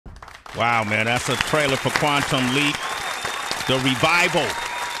Wow, man, that's a trailer for Quantum Leap, the revival.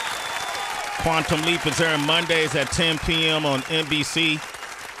 Quantum Leap is airing Mondays at 10 p.m. on NBC.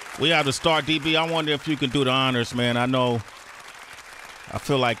 We have to start, DB. I wonder if you can do the honors, man. I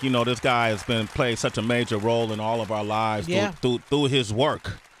feel like, this guy has been playing such a major role in all of our lives through his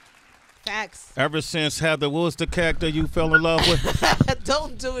work. Facts. Ever since Heather, what was the character you fell in love with?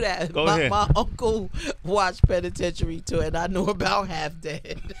 Don't do that. Go ahead. My uncle watched Penitentiary too, and I knew about Half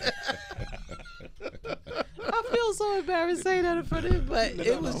Dead. I feel so embarrassed saying that in front of him, but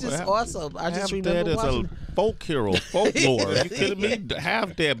it was just awesome. I just remember watching. Half Dead is a folk hero, folklore. Are you kidding me?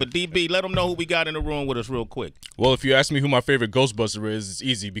 Half Dead. But DB, let them know who we got in the room with us real quick. Well, if you ask me who my favorite Ghostbuster is, it's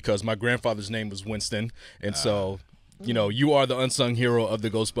easy because my grandfather's name was Winston, and so. You are the unsung hero of the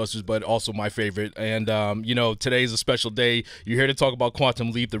Ghostbusters, but also my favorite. And, today is a special day. You're here to talk about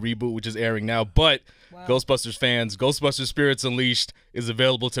Quantum Leap, the reboot, which is airing now. But Ghostbusters fans, Ghostbusters Spirits Unleashed is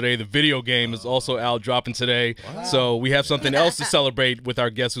available today. The video game is also out, dropping today. Wow. So we have something else to celebrate with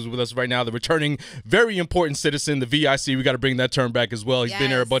our guest who's with us right now, the returning very important citizen, the VIC. We got to bring that term back as well. He's been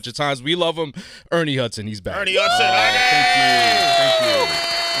here a bunch of times. We love him. Ernie Hudson, he's back. Ernie Hudson. Thank you.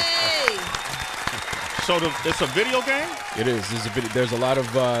 So it's a video game? It is. There's a lot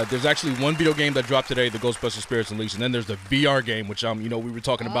of. There's actually one video game that dropped today, the Ghostbusters Spirits Unleashed, and then there's the VR game, which we were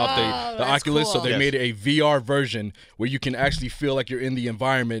talking about the Oculus. Cool. So they made a VR version where you can actually feel like you're in the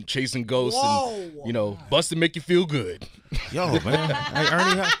environment, chasing ghosts, and busting, make you feel good. Yo, man, hey,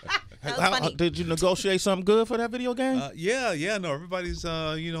 Ernie, did you negotiate something good for that video game? No, everybody's,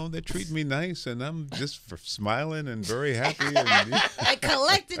 they're treating me nice, and I'm just smiling and very happy. I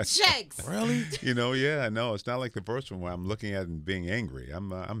collected checks. Really? No, it's not like the first one where I'm looking at and being angry.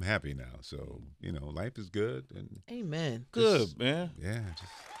 I'm happy now, so life is good. And amen. Good, man. Yeah,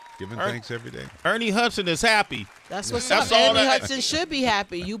 just giving thanks every day. Ernie Hudson is happy. That's what's up. Ernie Hudson should be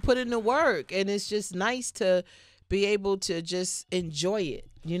happy. You put in the work, and it's just nice to be able to just enjoy it.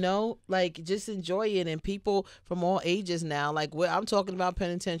 Just enjoy it. And people from all ages now, I'm talking about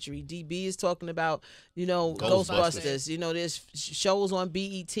Penitentiary. DB is talking about, Ghostbusters. There's shows on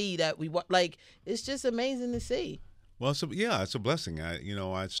BET that we it's just amazing to see. Well, it's a blessing.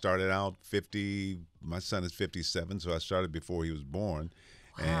 I started out 50. My son is 57, so I started before he was born.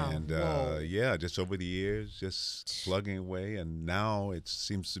 Wow. And just over the years, just plugging away, and now it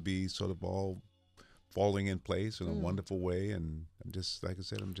seems to be sort of all falling in place in a wonderful way, and I'm just, like I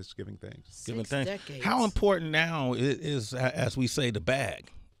said, I'm just giving thanks. Giving thanks. How important now is, as we say, the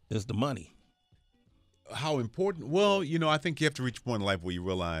bag, is the money? How important? Well, I think you have to reach a point in life where you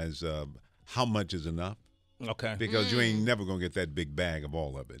realize how much is enough. Okay. Because you ain't never going to get that big bag of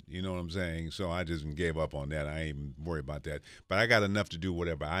all of it. You know what I'm saying? So I just gave up on that. I ain't even worried about that. But I got enough to do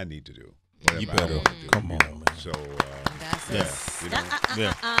whatever I need to do. You better come on, man. So, yeah.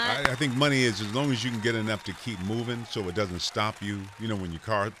 I think money is, as long as you can get enough to keep moving, so it doesn't stop you. When your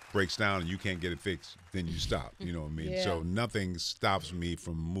car breaks down and you can't get it fixed, then you stop. You know what I mean? Yeah. So nothing stops me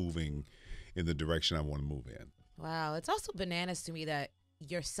from moving in the direction I want to move in. Wow, it's also bananas to me that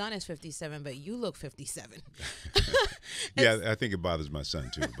your son is 57, but you look 57. Yeah, I think it bothers my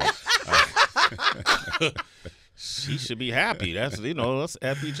son too. But, he should be happy. That's that's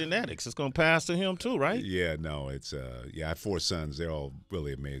epigenetics. It's gonna pass to him too, right? Yeah, no, it's I have 4 sons. They're all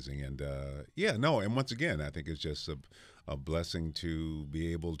really amazing, and and once again, I think it's just a blessing to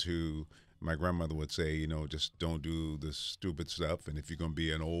be able to. My grandmother would say, just don't do the stupid stuff, and if you're gonna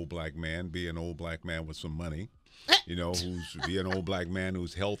be an old black man, be an old black man with some money. Be an old black man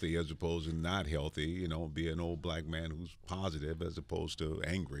who's healthy as opposed to not healthy. Be an old black man who's positive as opposed to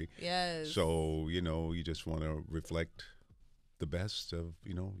angry. Yes. So, you just want to reflect the best of,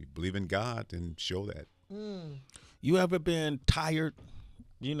 you believe in God and show that. You ever been tired?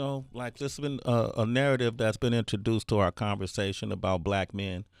 This has been a narrative that's been introduced to our conversation about black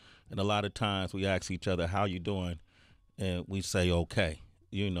men. And a lot of times we ask each other, how you doing? And we say, okay.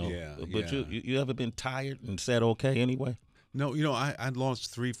 But you ever been tired and said okay anyway? No, I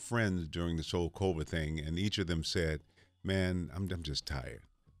lost 3 friends during this whole COVID thing, and each of them said, man, I'm just tired,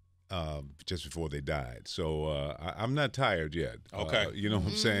 just before they died. So I'm not tired yet. Okay. You know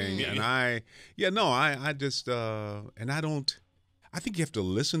what I'm saying? And I just, and I think you have to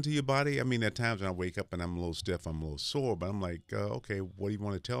listen to your body. I mean, at times when I wake up and I'm a little stiff, I'm a little sore, but I'm like, okay, what do you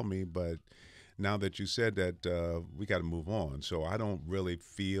want to tell me? But now that you said that, we got to move on. So I don't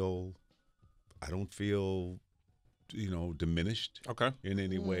feel, diminished. Okay. In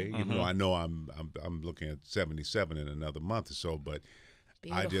any way. Even though I know I'm looking at 77 in another month or so, but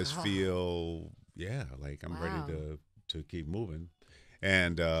Beautiful. I just feel, like I'm ready to keep moving.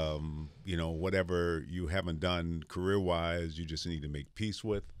 And you know, whatever you haven't done career-wise, you just need to make peace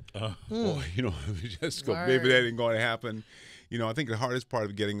with. Or, you know, just go, maybe that ain't going to happen. You know, I think the hardest part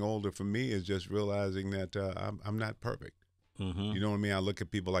of getting older for me is just realizing that I'm not perfect. You know what I mean? I look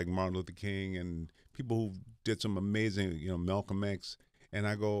at people like Martin Luther King and people who did some amazing, you know, Malcolm X, and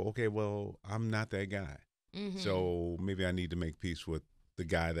I go, okay, well, I'm not that guy. So maybe I need to make peace with the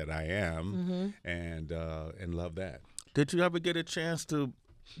guy that I am and love that. Did you ever get a chance to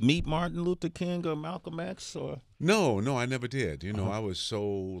meet Martin Luther King or Malcolm X? Or No, I never did. You know, I was so,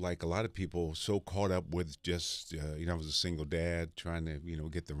 like a lot of people, so caught up with just, you know, I was a single dad trying to, you know,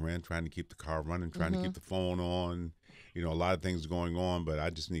 get the rent, trying to keep the car running, trying to keep the phone on. You know, a lot of things going on, but I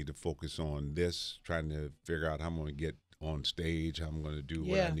just need to focus on this, trying to figure out how I'm going to get on stage, how I'm going to do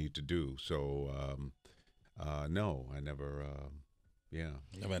what I need to do. So, no, I never,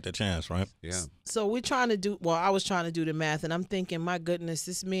 never had the chance, right? Yeah. So we're trying to do, well, I was trying to do the math, and I'm thinking, my goodness,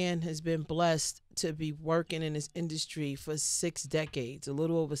 this man has been blessed to be working in this industry for 6 decades, a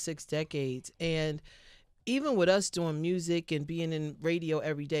little over 6 decades. And even with us doing music and being in radio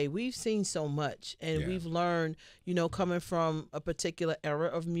every day, we've seen so much, and we've learned, you know, coming from a particular era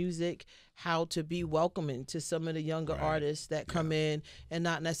of music, how to be welcoming to some of the younger artists that come in and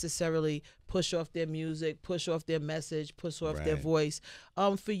not necessarily push off their music, push off their message, push off their voice.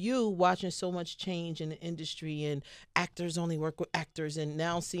 For you, watching so much change in the industry, and actors only work with actors, and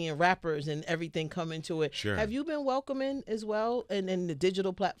now seeing rappers and everything come into it. Sure. Have you been welcoming as well, and the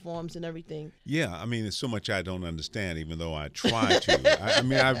digital platforms and everything? Yeah, I mean, there's so much I don't understand, even though I try to. I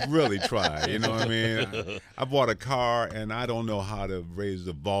mean, I really try. You know what I mean? I bought a car, and I don't know how to raise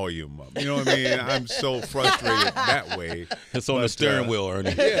the volume up. You know what I mean? I'm so frustrated that way. It's on the steering wheel,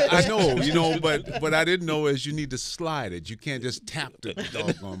 Ernie. Yeah, I know. You know, but what I didn't know is you need to slide it. You can't just tap the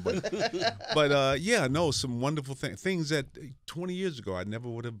doggone. But yeah, no, some wonderful things that 20 years ago I never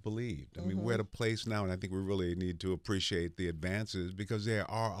would have believed. I mean, we're at a place now, and I think we really need to appreciate the advances, because there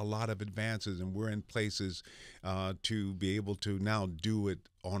are a lot of advances, and we're in places to be able to now do it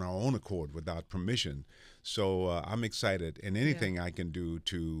on our own accord without permission. So I'm excited, and anything I can do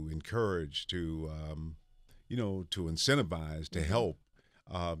to encourage, to you know, to incentivize, to help.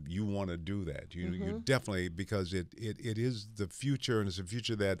 You want to do that. You definitely, because it is the future, and it's a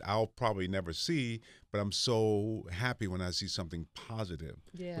future that I'll probably never see, but I'm so happy when I see something positive.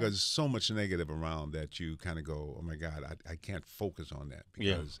 Because there's so much negative around that you kind of go, oh my God, I can't focus on that,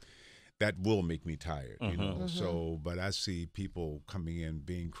 because that will make me tired, you know. So, but I see people coming in,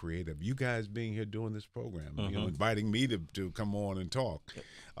 being creative. You guys being here doing this program, you know, inviting me to come on and talk.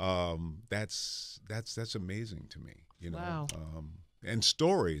 That's amazing to me, you know. Wow. And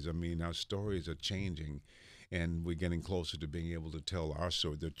stories. I mean, our stories are changing, and we're getting closer to being able to tell our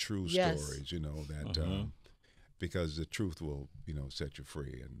story, the true stories. You know that because the truth will, you know, set you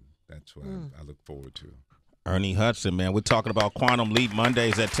free, and that's what I look forward to. Ernie Hudson, man, we're talking about Quantum Leap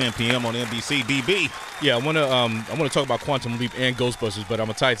Mondays at 10 p.m. on NBC. DB. Yeah, I want to talk about Quantum Leap and Ghostbusters, but I'm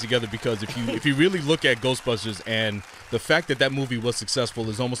gonna tie it together, because if you really look at Ghostbusters, and the fact that movie was successful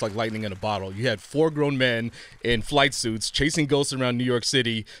is almost like lightning in a bottle. You had 4 grown men in flight suits chasing ghosts around New York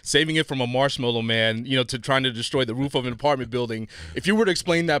City, saving it from a marshmallow man, you know, to trying to destroy the roof of an apartment building. If you were to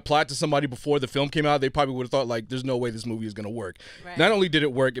explain that plot to somebody before the film came out, they probably would have thought, like, there's no way this movie is gonna work. Right. Not only did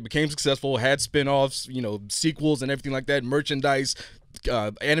it work, it became successful, had spin-offs, you know, sequels and everything like that, merchandise,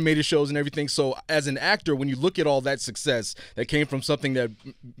 animated shows and everything. So as an actor, when you look at all that success that came from something that,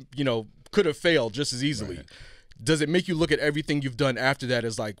 you know, could have failed just as easily, does it make you look at everything you've done after that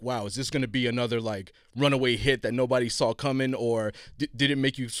as like, wow, is this going to be another like runaway hit that nobody saw coming? Or did it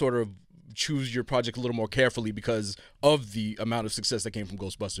make you sort of choose your project a little more carefully because of the amount of success that came from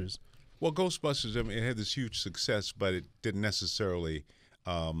Ghostbusters? Well, Ghostbusters, I mean, it had this huge success, but it didn't necessarily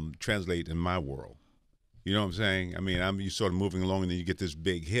translate in my world. You know what I'm saying? I mean, you sort of moving along, and then you get this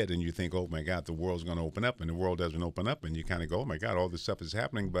big hit, and you think, oh, my God, the world's going to open up, and the world doesn't open up, and you kind of go, oh, my God, all this stuff is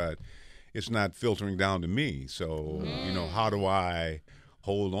happening, but it's not filtering down to me. So, you know, how do I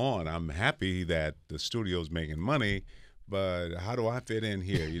hold on? I'm happy that the studio's making money, but how do I fit in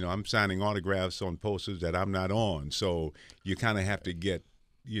here? You know, I'm signing autographs on posters that I'm not on. So you kind of have to get,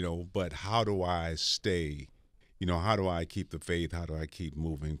 you know, but how do I stay? You know, how do I keep the faith? How do I keep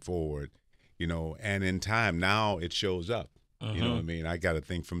moving forward? You know, and in time, now it shows up. You know what I mean? I got a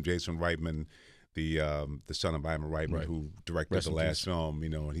thing from Jason Reitman, the son of Ivan Reitman, who directed the last film, you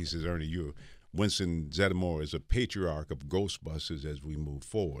know, and he says, Ernie, Winston Zeddemore is a patriarch of Ghostbusters as we move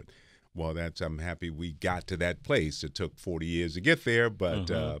forward. Well, I'm happy we got to that place. It took 40 years to get there,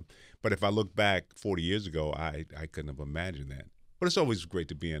 but if I look back 40 years ago, I couldn't have imagined that. But it's always great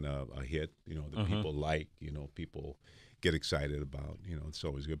to be in a hit, you know, that people like, you know, people get excited about. It's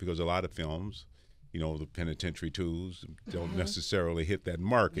always good because a lot of films, the penitentiary tools don't necessarily hit that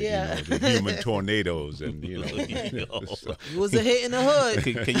market. Yeah. The human tornadoes and It was a hit in the hood.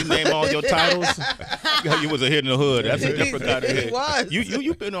 Can you name all your titles? You was a hit in the hood. That's a different kind of hit. It was.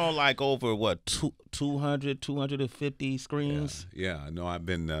 You've been on like over what 200, 250 screens. Yeah. No, I've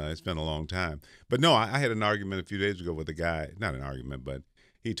been. It's been a long time. But no, I had an argument a few days ago with a guy. Not an argument, but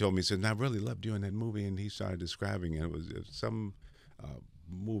he told me, he said, "I really loved you in that movie," and he started describing it. It was some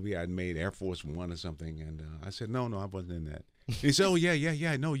movie I'd made, Air Force One or something, and I said, no, I wasn't in that. He said, oh,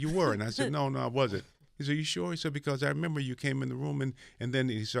 yeah, no, you were. And I said, no, I wasn't. He said, you sure? He said, because I remember you came in the room, and then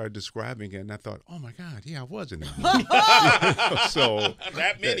he started describing it, and I thought, oh, my God, yeah, I was in that. So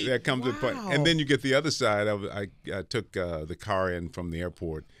that comes to point. And then you get the other side. I took the car in from the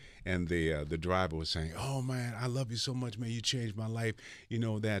airport, and the driver was saying, oh, man, I love you so much, man, you changed my life.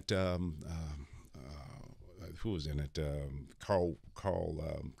 That who was in it? Carl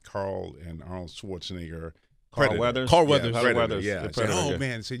and Arnold Schwarzenegger. Carl Weathers. Yeah. I said, oh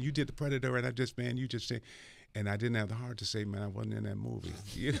man, said you did the Predator, and you just said, and I didn't have the heart to say, man, I wasn't in that movie.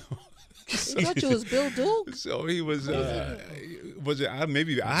 I thought you was Bill Duke. So he was. Was it?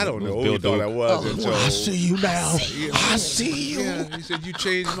 Maybe I don't know. Bill He thought Duke. I was. And so, I see you now. I see you. Yeah, he said you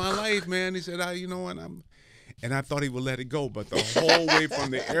changed my life, man. He said, and I thought he would let it go, but the whole way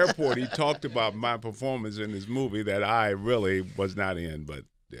from the airport, he talked about my performance in this movie that I really was not in, but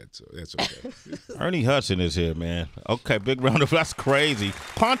that's okay. Ernie Hudson is here, man. Okay, big round of that's crazy.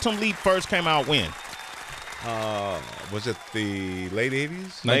 Quantum Leap first came out when? Was it the late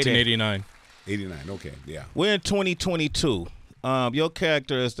 80s? 1989. 89, okay, yeah. We're in 2022. Your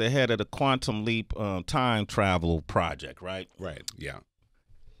character is the head of the Quantum Leap time travel project, right? Right, yeah.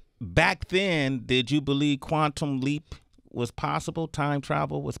 Back then, did you believe Quantum Leap was possible? Time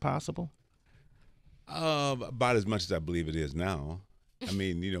travel was possible? About as much as I believe it is now. I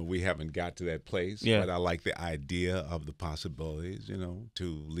mean, we haven't got to that place, but I like the idea of the possibilities,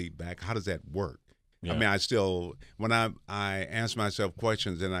 to leap back. How does that work? Yeah. I mean, I still, when I ask myself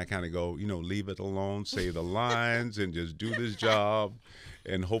questions, then I kind of go, leave it alone, say the lines, and just do this job.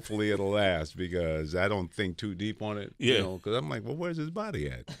 And hopefully it'll last because I don't think too deep on it. Because I'm like, well, where's his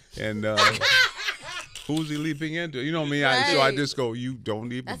body at? And who's he leaping into? You know what I mean? Right. So I just go, you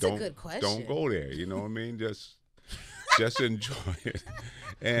don't even That's a good question. Don't go there. You know what I mean? Just enjoy it.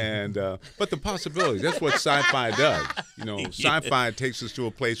 And but the possibilities, that's what sci-fi does. Sci-fi takes us to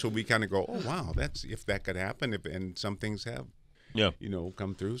a place where we kind of go, oh wow, that's if that could happen. And some things have.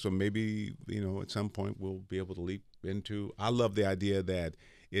 Come through. So maybe, at some point we'll be able to leap into. I love the idea that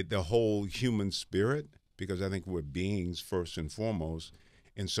the whole human spirit, because I think we're beings first and foremost.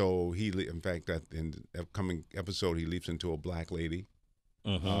 And so in fact, in the upcoming episode, he leaps into a black lady.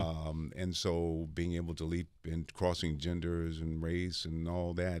 And so being able to leap in crossing genders and race and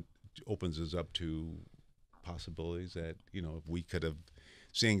all that opens us up to possibilities that, if we could have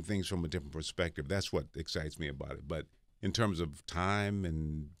seeing things from a different perspective. That's what excites me about it. But in terms of time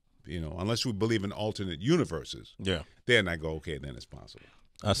and, unless we believe in alternate universes, then I go, okay, then it's possible.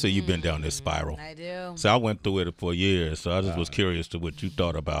 I see you've been down this spiral. I do. So I went through it for years, so I just was curious to what you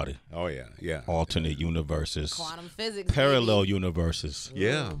thought about it. Oh, yeah. Alternate universes. Quantum physics. Parallel baby. universes.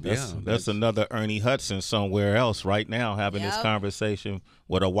 Yeah, That's another Ernie Hudson somewhere else right now having this conversation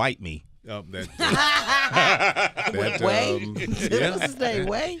with a white me. Way? What's his name?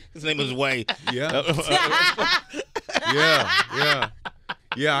 Way? His name is Way. Yeah.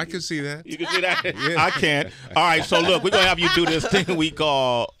 Yeah, I can see that. You can see that? Yeah. I can't. All right, so look, we're going to have you do this thing we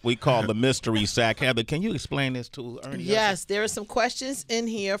call the mystery sack. Heather, can you explain this to Ernie? Yes, there are some questions in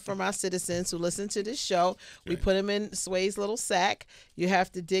here from our citizens who listen to this show. We put them in Sway's little sack. You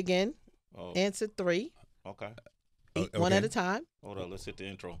have to dig in, answer 3. Okay. One at a time. Hold on, let's hit the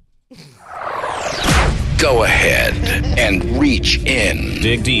intro. Go ahead and reach in.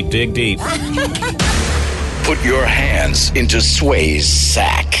 Dig deep, dig deep. Put your hands into Sway's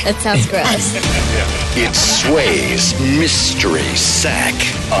sack. That sounds gross. It's Sway's Mystery Sack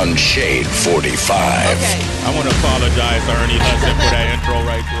on Shade 45. Okay. I want to apologize to Ernie Hudson for that intro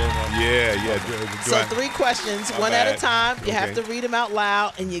right there. Yeah. So 3 questions, one at a time. You have to read them out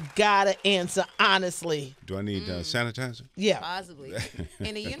loud, and you gotta answer honestly. Do I need sanitizer? Yeah. Possibly.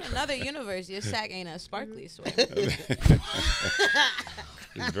 In another universe, your sack ain't as sparkly, Sway.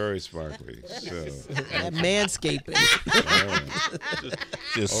 It's very sparkly. So. That manscaping.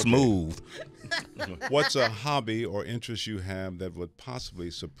 Just smooth. What's a hobby or interest you have that would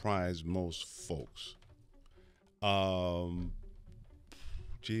possibly surprise most folks?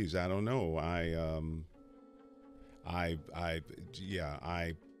 Geez, I don't know.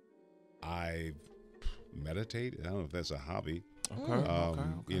 meditate. I don't know if that's a hobby. Okay.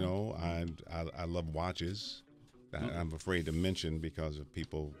 You know, I love watches. I'm afraid to mention because of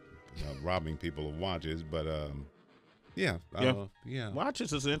people robbing people of watches, but yeah.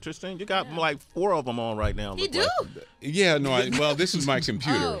 Watches is interesting. You got like 4 of them on right now. You do? Yeah, no. Well, this is my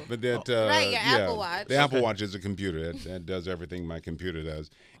computer, but that right, your Apple Watch. The Apple Watch is a computer that does everything my computer does,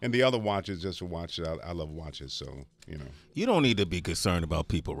 and the other watch is just a watch. I love watches, so you know. You don't need to be concerned about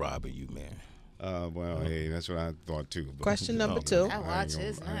people robbing you, man. Well, hey, that's what I thought too. But, Question number 2. That watch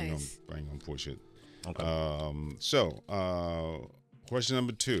is nice. I ain't gonna push it. Okay. Question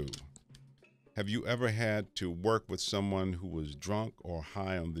number 2. Have you ever had to work with someone who was drunk or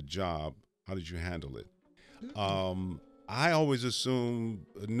high on the job? How did you handle it? I always assume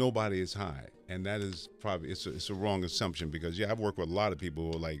nobody is high, and that is probably it's a wrong assumption because I've worked with a lot of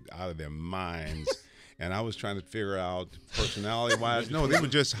people who are like out of their minds. And I was trying to figure out personality-wise. No, they were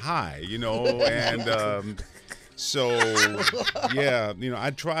just high, you know. And so, yeah, you know,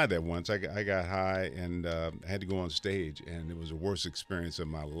 I tried that once. I got high and I had to go on stage, and it was the worst experience of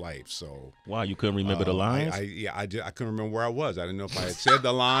my life. So, wow, you couldn't remember the lines? I couldn't remember where I was. I didn't know if I had said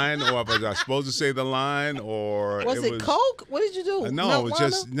the line or if I was supposed to say the line or Was it coke? What did you do? No, marijuana? it was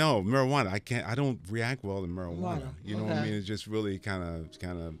just marijuana. I don't react well to marijuana. You know what I Okay. mean? It's just really kind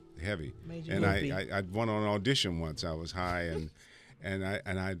of heavy. Made you And loopy. I went on an audition once. I was high and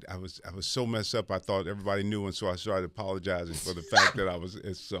I was so messed up. I thought everybody knew, and so I started apologizing for the fact that I was.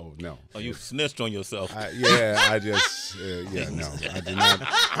 So no. Oh, you snitched on yourself. No, I did not.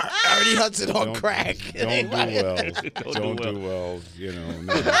 Ernie Hudson on crack. Don't do well. Don't do well. You know.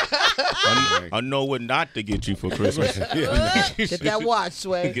 No. I know what not to get you for Christmas. Get that watch,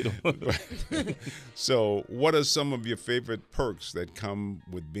 Sway. So, what are some of your favorite perks that come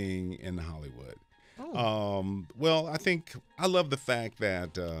with being in Hollywood? Well, I think I love the fact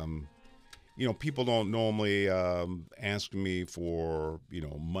that you know, people don't normally ask me for, you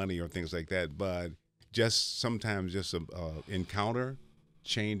know, money or things like that, but just sometimes just a encounter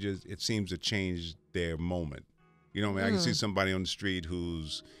changes. It seems to change their moment. You know, I can see somebody on the street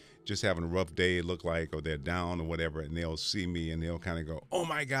who's just having a rough day, it look like, or they're down or whatever, and they'll see me and they'll kind of go, "Oh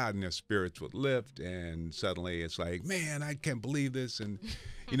my God!" and their spirits would lift, and suddenly it's like, "Man, I can't believe this!" And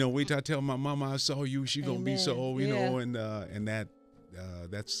you know, wait till I tell my mama I saw you, she gonna be so, you know, and that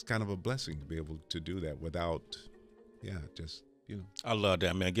that's kind of a blessing to be able to do that without, just. You know. I love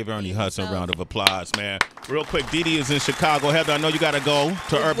that, man. Give Ernie Hudson a round of applause, man. Real quick, Dee Dee is in Chicago. Heather, I know you got to go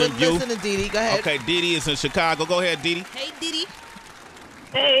to Urban View. Listen to Dee Dee. Go ahead. Okay, Dee Dee is in Chicago. Go ahead, Dee Dee. Hey, Didi.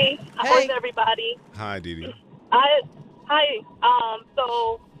 Hey, how's everybody? Hi, Dee Dee. Hi.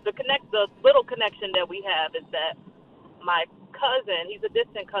 So the little connection that we have is that my cousin, he's a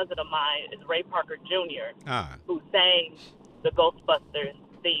distant cousin of mine, is Ray Parker Jr., who sang the Ghostbusters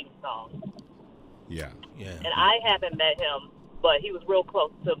theme song. Yeah. And I haven't met him, but he was real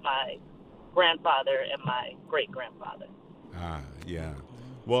close to my grandfather and my great-grandfather. Yeah.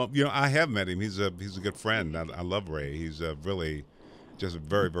 Well, you know, I have met him. He's a good friend. I love Ray. He's really just a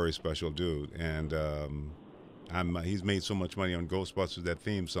very, very special dude. And he's made so much money on Ghostbusters, that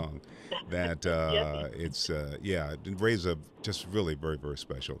theme song, that Ray's just really very, very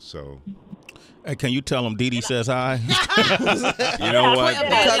special. So. Hey, can you tell him Dee Dee says hi? You know what?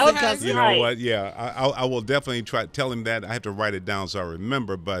 Cousin. You know what? Yeah, I will definitely tell him that. I have to write it down so I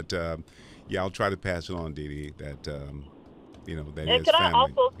remember. But I'll try to pass it on, Dee Dee. That you know, that and is could family. I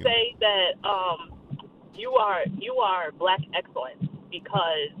also say that you are Black excellence,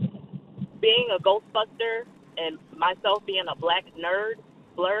 because being a Ghostbuster and myself being a Black nerd,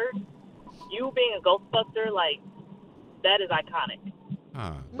 blurred, you being a Ghostbuster, like, that is iconic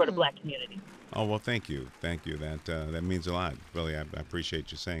for the Black community. Oh, well, thank you. That means a lot. Really, I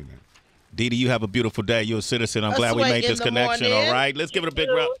appreciate you saying that. Dee Dee, you have a beautiful day. You're a citizen. I'm glad we made this connection. Morning. All right, let's give it a big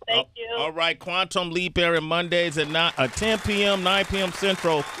round. Thank you. All right, Quantum Leap airing Mondays at 10 p.m., 9 p.m.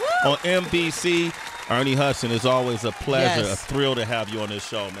 Central on NBC. Ernie Hudson, it's always a pleasure, a thrill to have you on this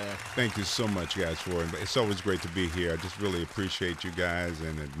show, man. Thank you so much, guys, for it. It's always great to be here. I just really appreciate you guys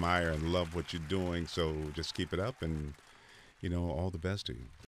and admire and love what you're doing. So just keep it up, and, you know, all the best to you.